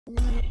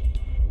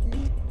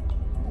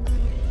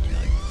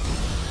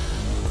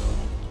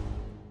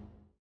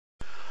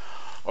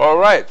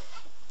Alright,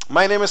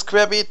 my name is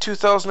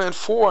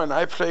Querbeet2004 and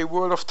I play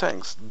World of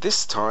Tanks.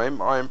 This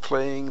time I'm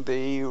playing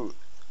the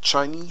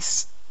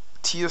Chinese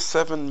Tier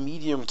 7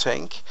 medium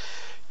tank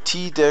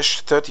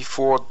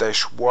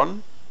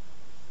T-34-1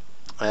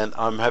 and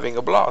I'm having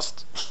a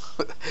blast.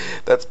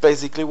 That's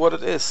basically what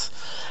it is.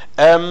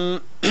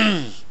 No,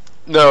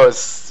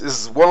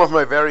 it's one of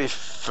my very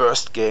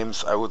first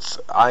games.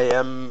 I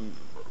am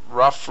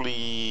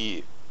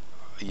roughly,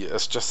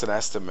 it's just an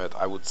estimate,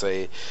 I would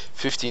say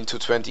 15 to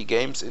 20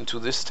 games into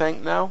this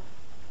tank now.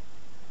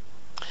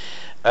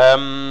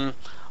 I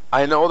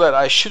know that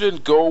I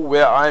shouldn't go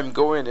where I'm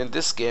going in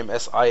this game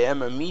as I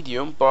am a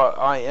medium, but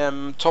I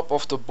am top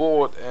of the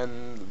board,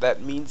 and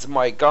that means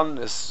my gun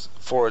is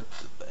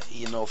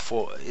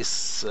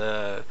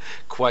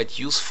quite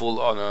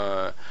useful on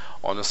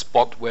a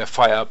spot where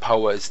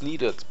firepower is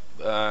needed.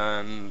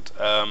 And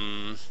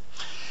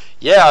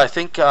yeah, I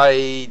think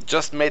I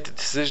just made the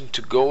decision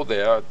to go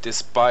there,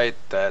 despite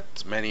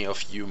that many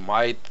of you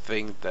might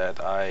think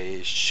that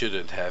I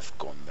shouldn't have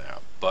gone there.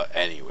 But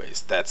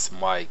anyways, that's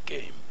my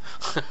game.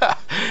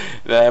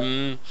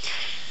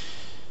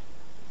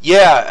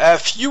 Yeah, a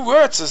few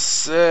words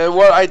is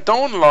what I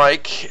don't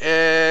like.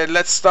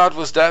 Let's start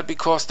with that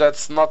because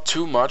that's not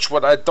too much.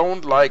 What I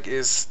don't like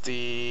is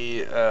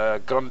the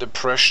gun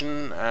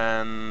depression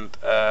and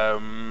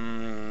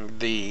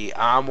the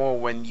armor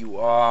when you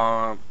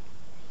are.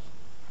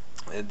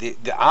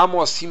 The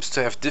armor seems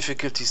to have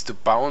difficulties to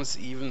bounce,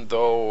 even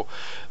though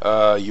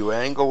I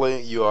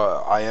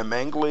am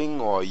angling,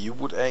 or you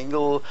would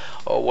angle,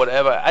 or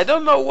whatever. I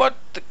don't know what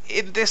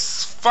in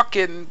this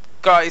fucking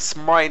guy's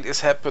mind is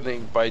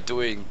happening by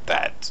doing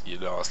that.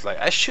 It's like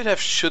I should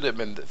have shot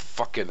him in the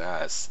fucking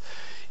ass,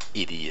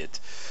 idiot.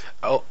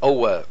 Oh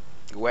well,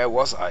 where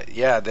was I?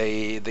 Yeah,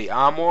 the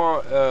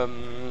armor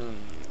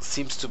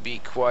seems to be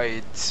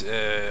quite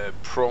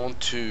prone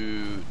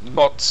to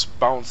not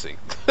bouncing.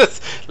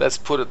 Let's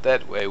put it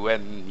that way.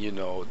 When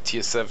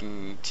tier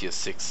 7, tier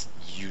 6,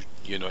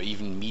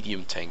 even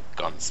medium tank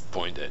guns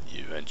point at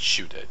you and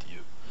shoot at you.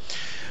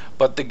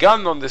 But the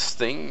gun on this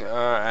thing,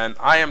 and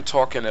I am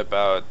talking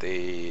about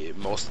the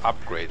most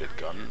upgraded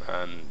gun,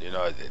 and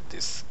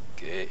this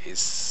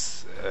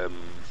is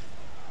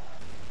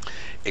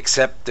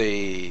except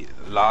the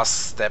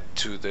last step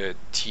to the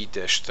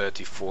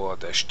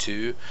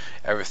T-34-2,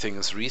 everything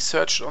is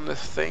researched on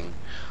this thing.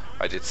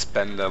 I did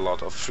spend a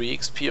lot of free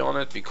XP on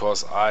it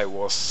because I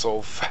was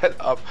so fed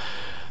up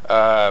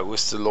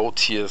with the low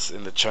tiers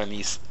in the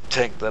Chinese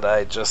tank that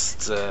I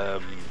just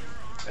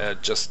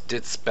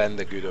did spend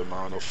a good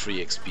amount of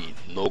free XP.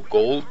 No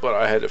gold, but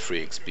I had a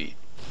free XP.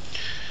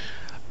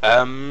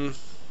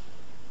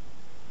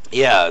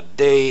 Yeah,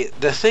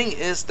 the thing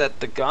is that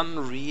the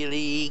gun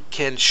really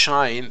can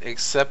shine,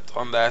 except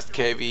on that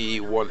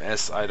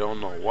KV-1S. I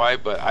don't know why,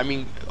 but I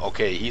mean,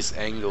 okay, he's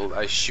angled.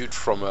 I shoot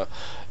from a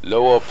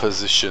lower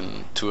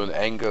position to an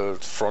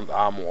angled front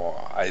armor.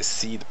 I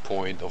see the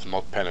point of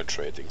not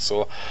penetrating.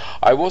 So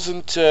I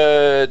wasn't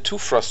too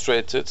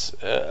frustrated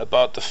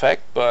about the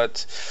fact,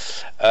 but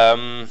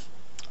I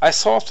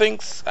saw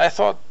things. I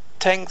thought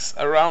tanks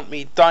around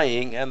me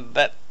dying, and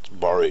that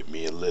worried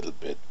me a little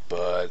bit.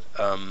 But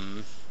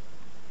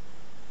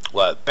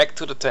well, back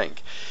to the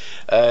tank.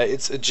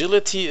 Its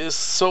agility is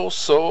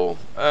so-so.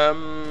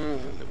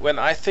 When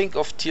I think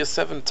of tier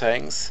 7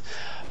 tanks,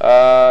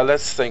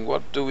 let's think,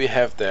 what do we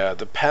have there?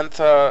 The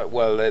Panther,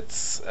 well,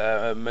 its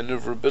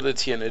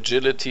maneuverability and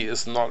agility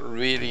is not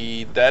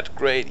really that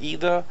great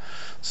either,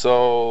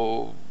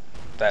 so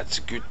that's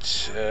a good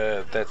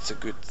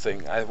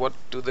thing. What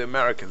do the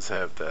Americans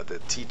have there? The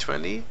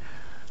T-20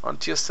 on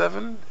tier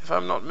 7, if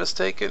I'm not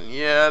mistaken.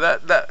 Yeah,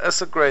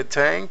 that's a great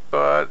tank,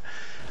 but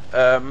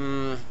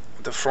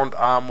the front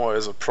armor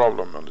is a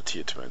problem on the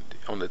T-20.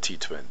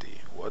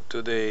 What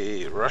do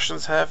the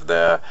Russians have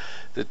there?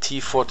 The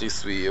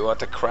T-43.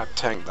 What a crap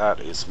tank that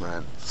is,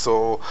 man.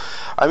 So,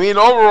 I mean,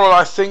 overall,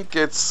 I think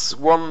it's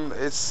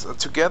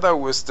together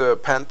with the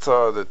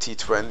Panther, the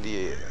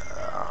T-20,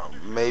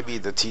 maybe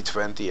the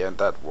T-20, and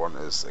that one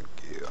is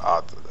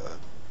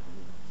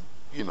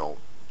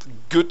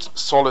good,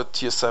 solid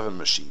tier 7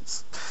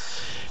 machines.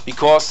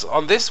 Because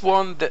on this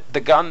one, the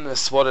gun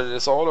is what it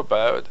is all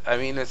about. I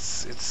mean,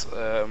 it's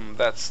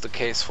that's the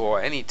case for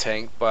any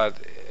tank, but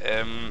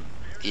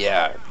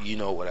yeah, you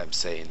know what I'm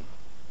saying.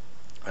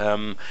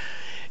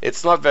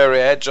 It's not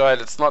very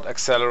agile. It's not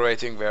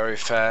accelerating very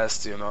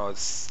fast.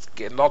 It's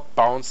not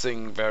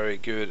bouncing very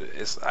good.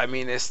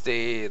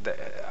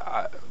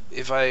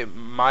 If I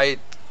might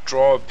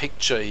draw a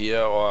picture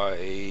here or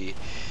a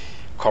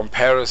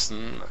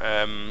comparison,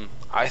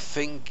 I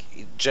think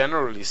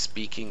generally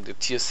speaking the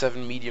tier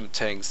 7 medium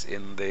tanks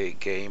in the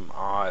game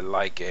are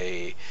like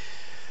a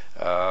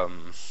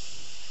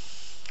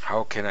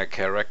how can I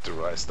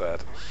characterize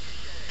that?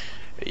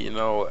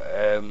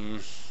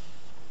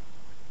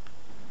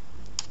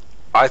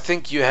 I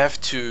think you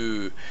have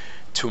to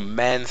to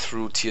man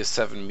through tier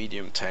 7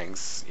 medium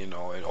tanks, you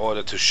know, in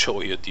order to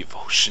show your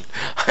devotion.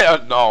 I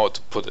don't know how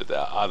to put it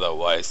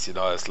otherwise, you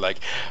know. It's like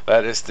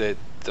that is the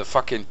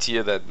fucking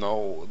tier that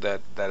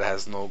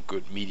has no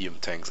good medium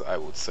tanks, I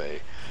would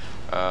say.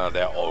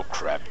 They're all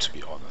crap, to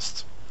be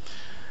honest.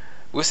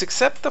 With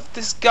except of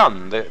this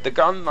gun, the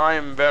gun, I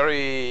am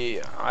very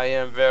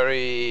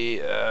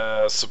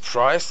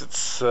surprised.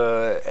 It's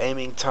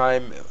aiming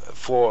time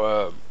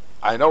for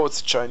I know it's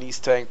a Chinese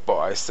tank, but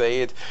I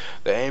say it,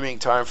 the aiming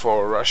time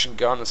for a Russian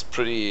gun is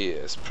pretty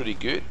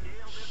good.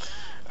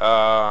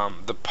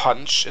 The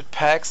punch it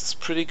packs is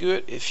pretty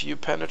good if you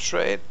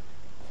penetrate,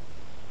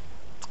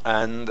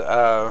 and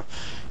yeah,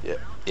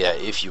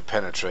 if you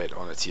penetrate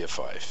on a tier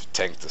 5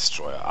 tank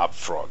destroyer up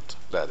front,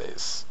 that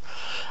is.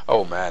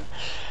 Oh man.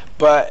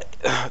 But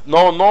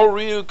no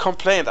real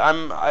complaint.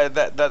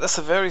 That is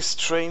a very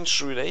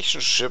strange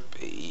relationship,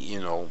 you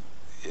know,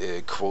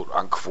 quote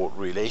unquote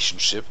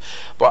relationship.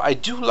 But I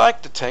do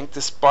like the tank,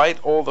 despite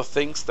all the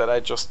things that I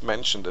just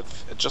mentioned. It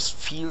just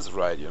feels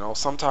right, you know.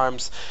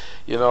 Sometimes,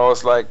 you know,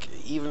 it's like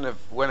even if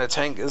when a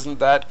tank isn't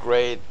that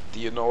great,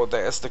 you know,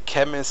 there is the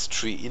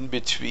chemistry in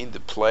between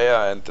the player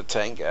and the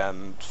tank,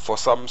 and for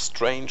some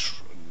strange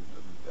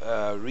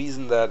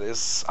reason that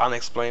is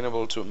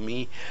unexplainable to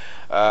me,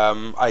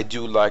 I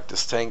do like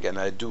this tank, and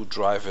I do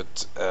drive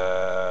it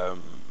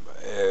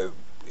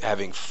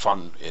having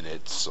fun in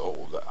it.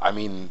 So I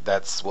mean,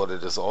 that's what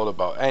it is all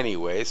about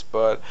anyways.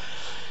 But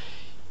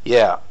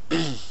yeah.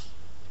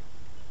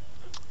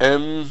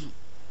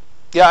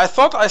 Yeah, I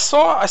thought I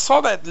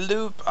saw that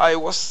loop. I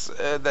was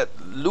that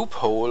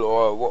loophole,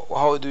 or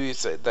how do you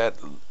say that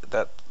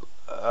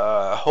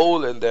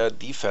hole in their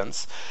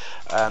defense,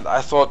 and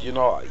I thought, you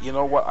know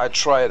what, I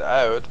try it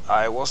out.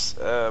 I was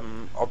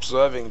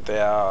observing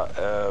their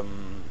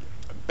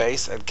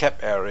base and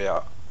cap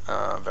area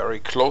very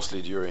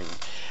closely during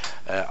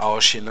our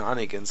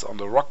shenanigans on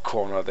the rock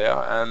corner there,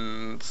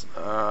 and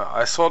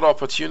I saw the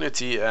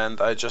opportunity,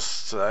 and I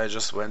just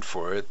went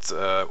for it.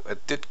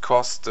 It did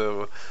cost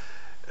the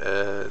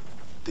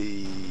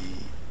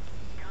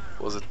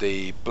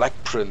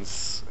Black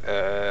Prince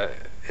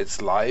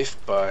its life,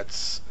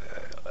 but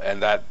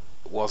and that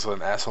was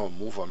an asshole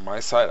move on my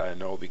side, I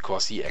know,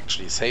 because he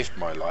actually saved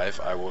my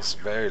life. I was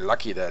very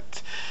lucky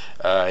that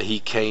he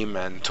came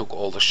and took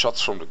all the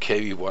shots from the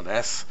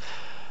KV-1S.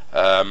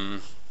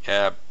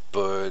 Yeah,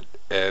 but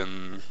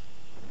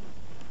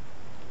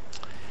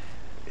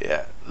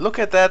yeah, look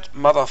at that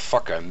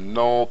motherfucker.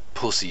 No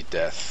pussy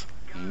death.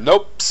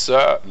 Nope,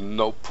 sir,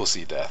 no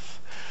pussy death.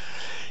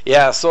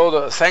 Yeah,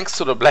 so thanks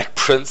to the Black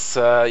Prince,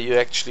 you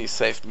actually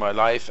saved my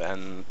life,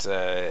 and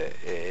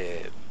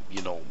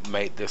you know,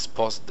 made this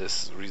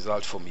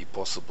result for me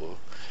possible.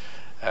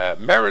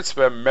 Merits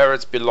where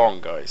merits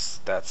belong, guys.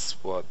 That's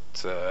what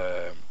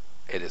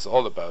it is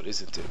all about,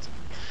 isn't it?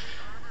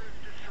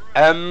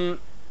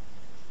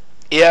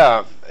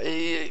 Yeah,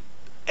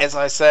 as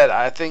I said,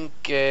 I think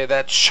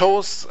that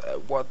shows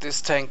what this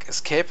tank is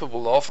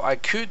capable of. I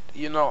could,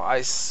 you know,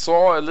 I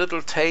saw a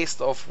little taste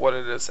of what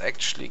it is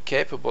actually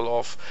capable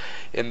of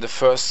in the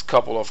first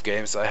couple of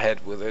games I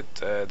had with it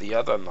the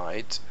other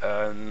night,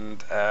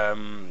 and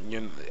you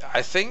know,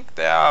 I think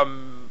there are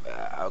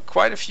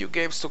quite a few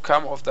games to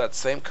come of that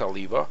same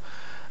caliber,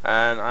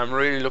 and I'm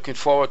really looking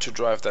forward to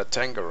drive that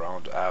tank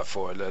around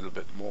for a little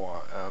bit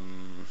more.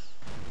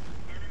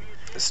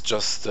 It's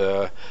just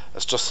an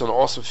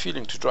awesome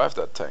feeling to drive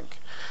that tank.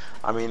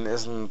 I mean,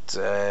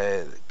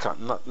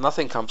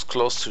 nothing comes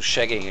close to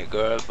shagging a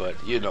girl, but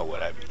you know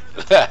what I mean.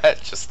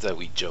 Just a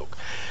wee joke.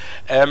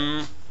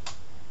 The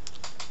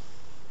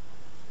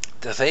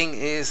thing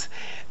is,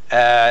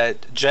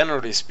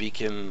 generally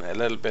speaking, a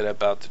little bit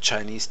about the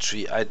Chinese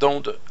tree. I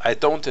don't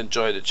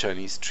enjoy the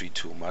Chinese tree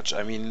too much.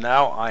 I mean,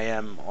 now I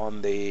am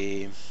on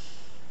the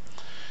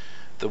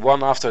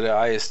one after the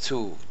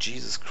IS-2.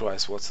 Jesus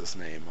Christ, what's his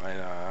name?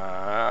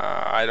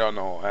 I don't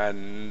know.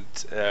 And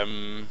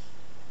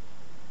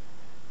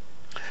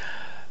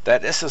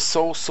that is a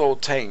so-so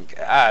tank.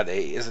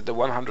 Is it the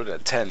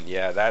 110?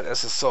 Yeah, that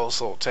is a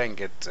so-so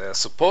tank. It's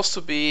supposed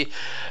to be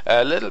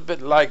a little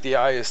bit like the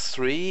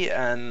IS-3,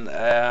 and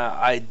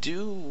I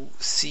do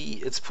see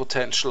its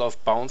potential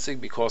of bouncing,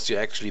 because you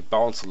actually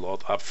bounce a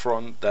lot up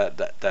front.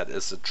 That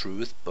is the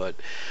truth. But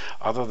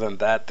other than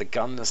that, the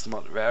gun is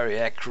not very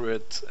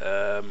accurate.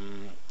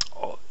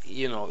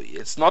 You know,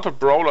 it's not a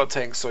brawler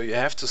tank, so you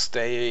have to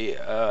stay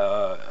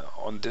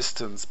on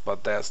distance,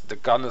 but the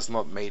gun is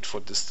not made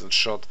for distance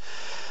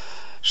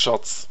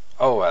shots.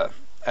 Oh well.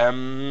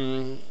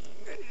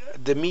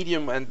 The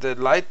medium and the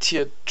light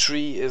tier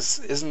tree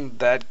isn't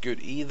that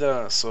good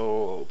either.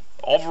 So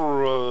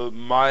overall,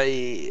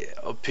 my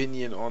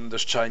opinion on the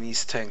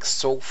Chinese tanks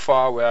so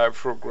far, where I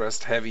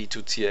progressed heavy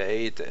to tier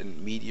 8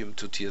 and medium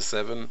to tier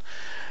 7,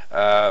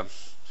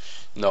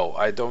 no,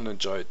 I don't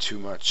enjoy it too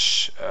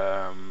much.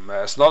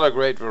 It's not a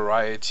great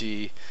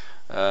variety,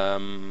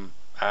 and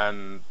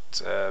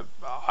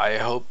I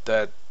hope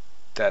that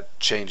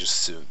changes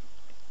soon.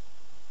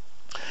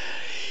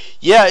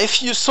 Yeah,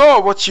 if you saw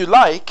what you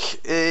like,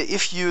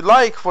 if you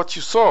like what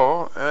you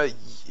saw,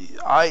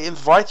 I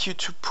invite you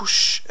to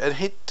push and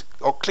hit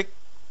or click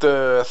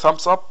the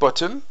thumbs up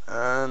button,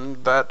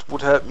 and that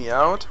would help me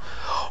out.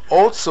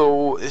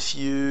 Also, if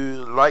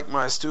you like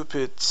my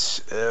stupid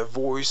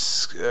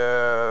voice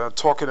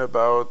talking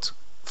about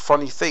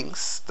funny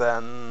things,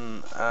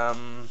 then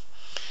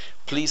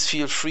please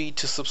feel free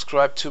to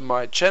subscribe to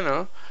my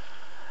channel.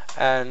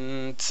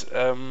 And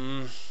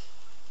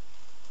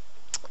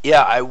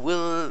yeah, I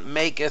will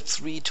make a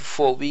 3 to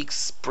 4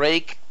 weeks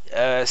break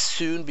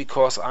soon,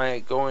 because I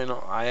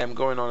am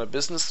going on a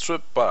business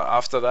trip. But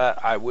after that,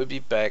 I will be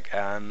back,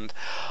 and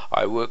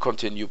I will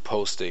continue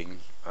posting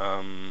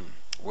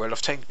World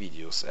of Tank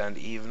videos, and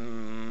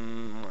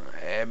even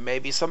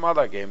maybe some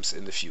other games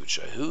in the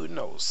future. Who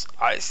knows?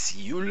 I see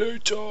you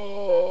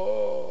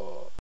later.